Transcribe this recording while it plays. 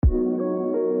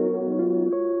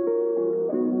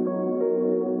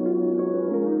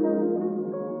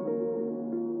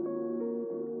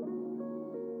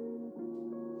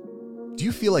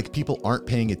feel like people aren't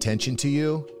paying attention to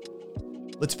you?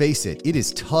 Let's face it, it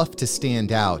is tough to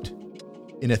stand out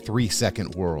in a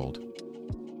 3-second world.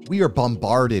 We are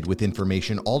bombarded with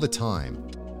information all the time.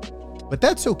 But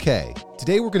that's okay.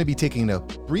 Today we're going to be taking a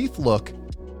brief look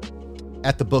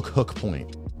at the book Hook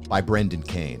Point by Brendan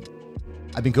Kane.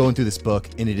 I've been going through this book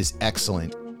and it is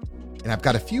excellent. And I've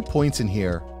got a few points in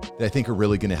here that I think are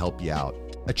really going to help you out.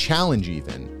 A challenge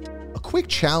even. A quick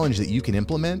challenge that you can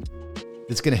implement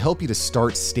that's going to help you to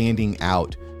start standing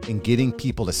out and getting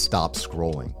people to stop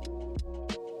scrolling.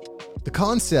 The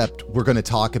concept we're going to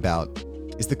talk about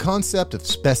is the concept of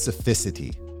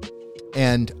specificity.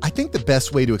 And I think the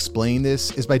best way to explain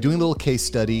this is by doing a little case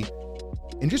study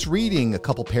and just reading a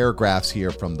couple paragraphs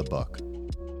here from the book.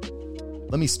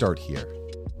 Let me start here.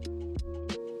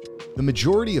 The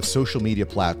majority of social media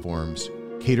platforms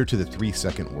cater to the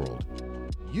 3-second world.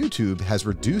 YouTube has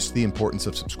reduced the importance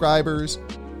of subscribers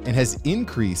and has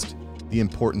increased the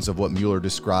importance of what Mueller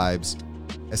describes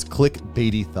as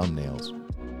clickbaity thumbnails.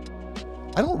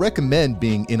 I don't recommend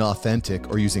being inauthentic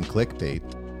or using clickbait.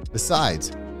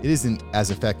 Besides, it isn't as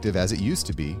effective as it used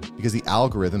to be because the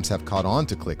algorithms have caught on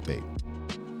to clickbait.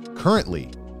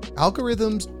 Currently,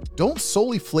 algorithms don't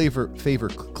solely favor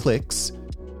clicks,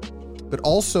 but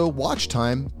also watch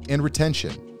time and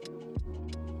retention.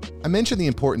 I mentioned the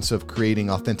importance of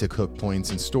creating authentic hook points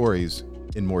and stories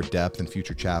in more depth in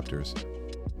future chapters.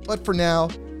 But for now,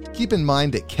 keep in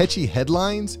mind that catchy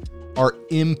headlines are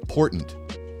important,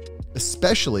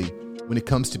 especially when it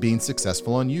comes to being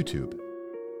successful on YouTube.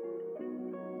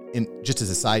 And just as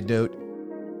a side note,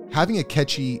 having a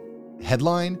catchy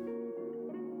headline,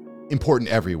 important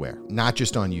everywhere, not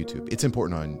just on YouTube. It's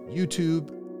important on YouTube,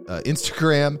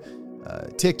 Instagram,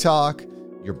 TikTok,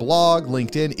 your blog,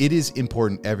 LinkedIn. It is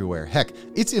important everywhere. Heck,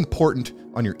 it's important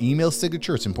on your email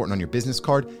signature. It's important on your business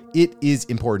card. It is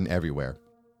important everywhere.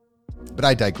 But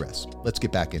I digress. Let's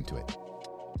get back into it.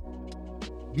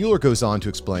 Mueller goes on to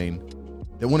explain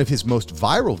that one of his most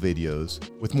viral videos,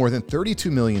 with more than 32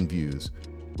 million views,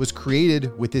 was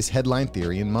created with this headline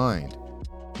theory in mind.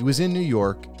 He was in New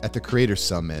York at the Creators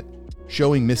Summit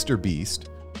showing Mr. Beast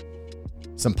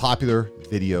some popular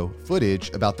video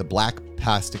footage about the black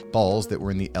plastic balls that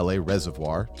were in the LA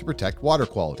reservoir to protect water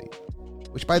quality.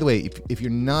 Which, by the way, if you're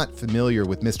not familiar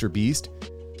with Mr. Beast,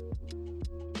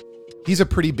 he's a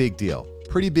pretty big deal,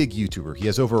 pretty big YouTuber. He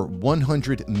has over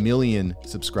 100 million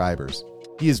subscribers.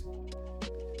 He's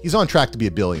on track to be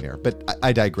a billionaire, but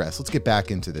I digress. Let's get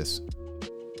back into this.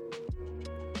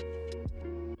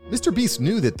 Mr. Beast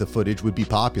knew that the footage would be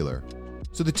popular,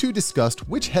 so the two discussed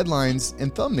which headlines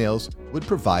and thumbnails would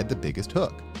provide the biggest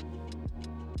hook.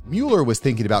 Mueller was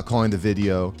thinking about calling the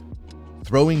video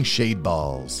Throwing Shade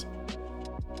Balls.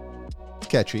 It's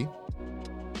catchy.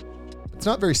 It's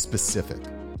not very specific.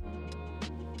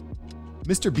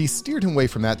 Mr. Beast steered him away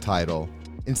from that title.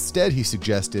 Instead, he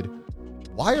suggested,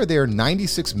 why are there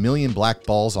 96 million black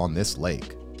balls on this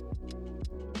lake?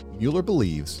 Mueller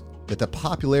believes that the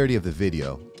popularity of the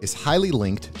video is highly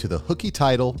linked to the hooky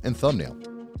title and thumbnail.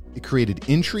 It created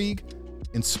intrigue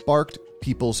and sparked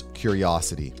people's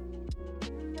curiosity.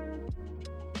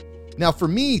 Now, for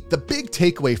me, the big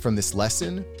takeaway from this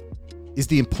lesson is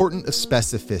the importance of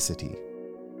specificity,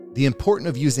 the importance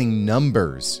of using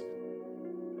numbers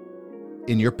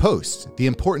in your posts, the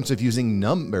importance of using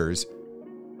numbers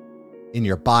in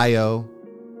your bio,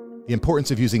 the importance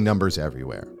of using numbers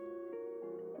everywhere.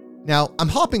 Now, I'm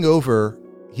hopping over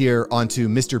here onto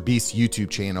Mr. Beast's YouTube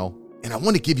channel, and I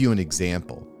want to give you an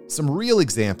example, some real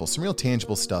examples, some real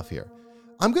tangible stuff here.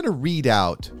 I'm going to read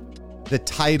out the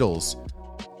titles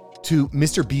to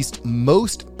Mr. Beast's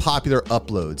most popular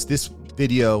uploads. This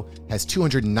video has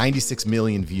 296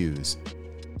 million views,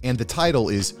 and the title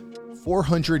is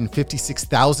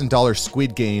 $456,000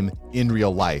 Squid Game in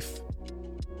real life.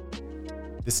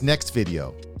 This next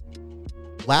video,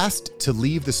 last to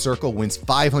leave the circle wins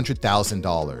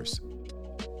 $500,000.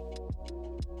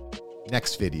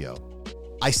 Next video,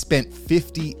 I spent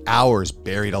 50 hours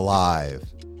buried alive.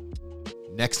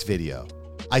 Next video,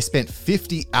 I spent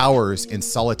 50 hours in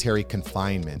solitary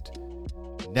confinement.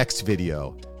 Next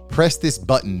video, press this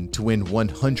button to win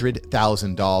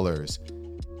 $100,000.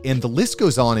 And the list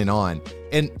goes on.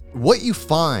 And what you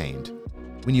find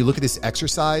when you look at this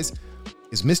exercise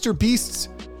is Mr. Beast's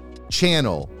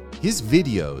channel, his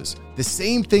videos, the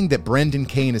same thing that Brendan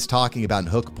Kane is talking about in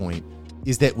Hook Point,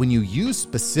 is that when you use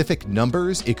specific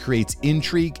numbers, it creates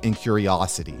intrigue and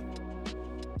curiosity.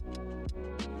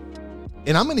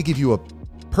 And I'm going to give you a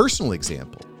personal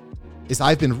example, is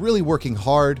I've been really working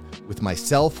hard with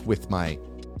myself, with my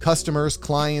customers,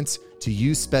 clients, to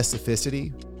use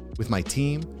specificity with my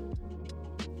team.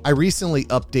 I recently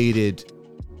updated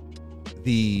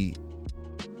the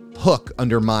hook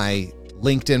under my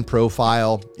LinkedIn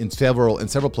profile in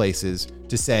several places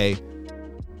to say,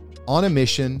 on a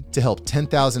mission to help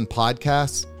 10,000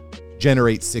 podcasts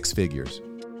generate 6 figures.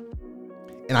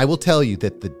 And I will tell you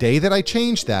that the day that I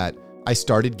changed that, I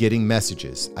started getting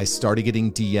messages. I started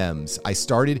getting DMs. I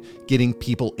started getting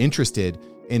people interested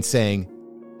in saying,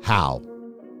 how?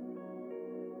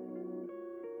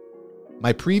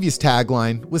 My previous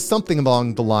tagline was something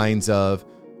along the lines of,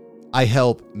 I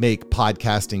help make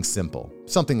podcasting simple,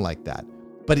 something like that.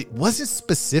 But it wasn't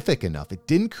specific enough. It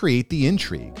didn't create the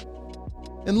intrigue.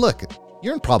 And look,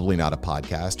 you're probably not a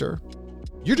podcaster.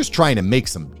 You're just trying to make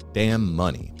some damn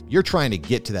money. You're trying to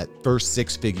get to that first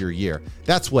 6-figure year.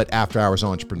 That's what After Hours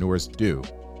Entrepreneurs do.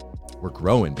 We're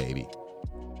growing, baby.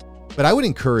 But I would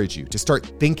encourage you to start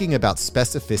thinking about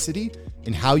specificity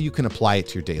and how you can apply it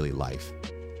to your daily life.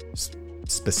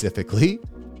 Specifically,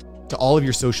 to all of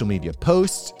your social media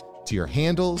posts, to your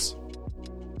handles.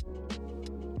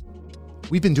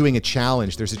 We've been doing a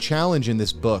challenge. There's a challenge in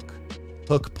this book,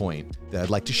 Hook Point, that I'd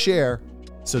like to share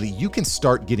so that you can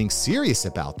start getting serious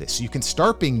about this. So you can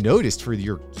start being noticed for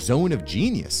your zone of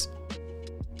genius.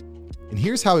 And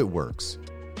here's how it works.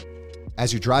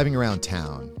 As you're driving around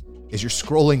town, as you're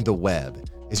scrolling the web,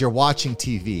 as you're watching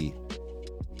TV,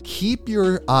 keep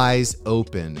your eyes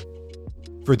open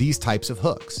for these types of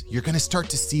hooks. You're going to start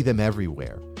to see them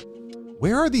everywhere.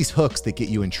 Where are these hooks that get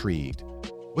you intrigued?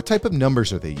 What type of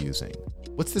numbers are they using?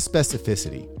 What's the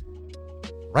specificity?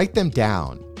 Write them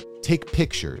down. Take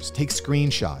pictures. Take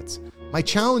screenshots. My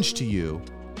challenge to you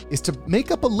is to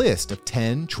make up a list of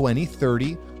 10, 20,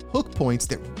 30 hook points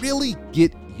that really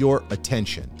get your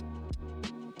attention.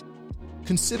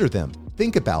 Consider them.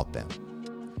 Think about them.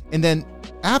 And then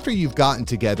after you've gotten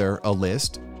together a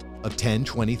list of 10,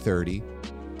 20, 30,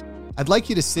 I'd like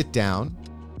you to sit down,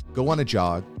 go on a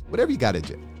jog, whatever you got to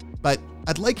do. But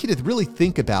I'd like you to really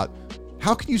think about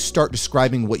how can you start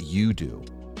describing what you do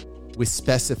with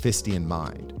specificity in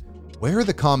mind? Where are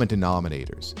the common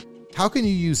denominators? How can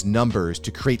you use numbers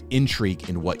to create intrigue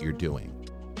in what you're doing?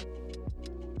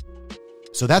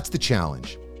 So that's the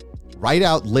challenge. Write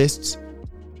out lists,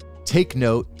 take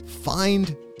note,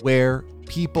 find where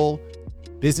people,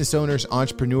 business owners,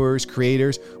 entrepreneurs,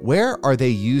 creators, where are they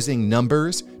using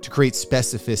numbers to create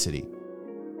specificity?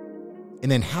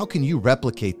 And then how can you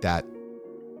replicate that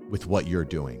with what you're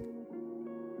doing?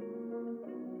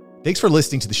 Thanks for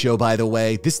listening to the show, by the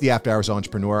way. This is the After Hours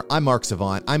Entrepreneur. I'm Mark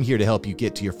Savant. I'm here to help you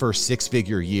get to your first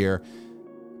 6-figure year.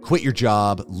 Quit your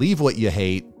job, leave what you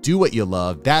hate, do what you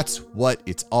love. That's what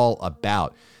it's all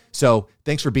about. So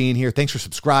thanks for being here. Thanks for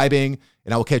subscribing.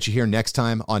 And I will catch you here next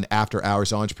time on After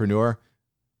Hours Entrepreneur.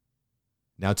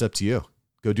 Now it's up to you.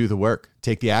 Go do the work.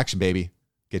 Take the action, baby.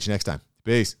 Catch you next time.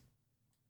 Peace.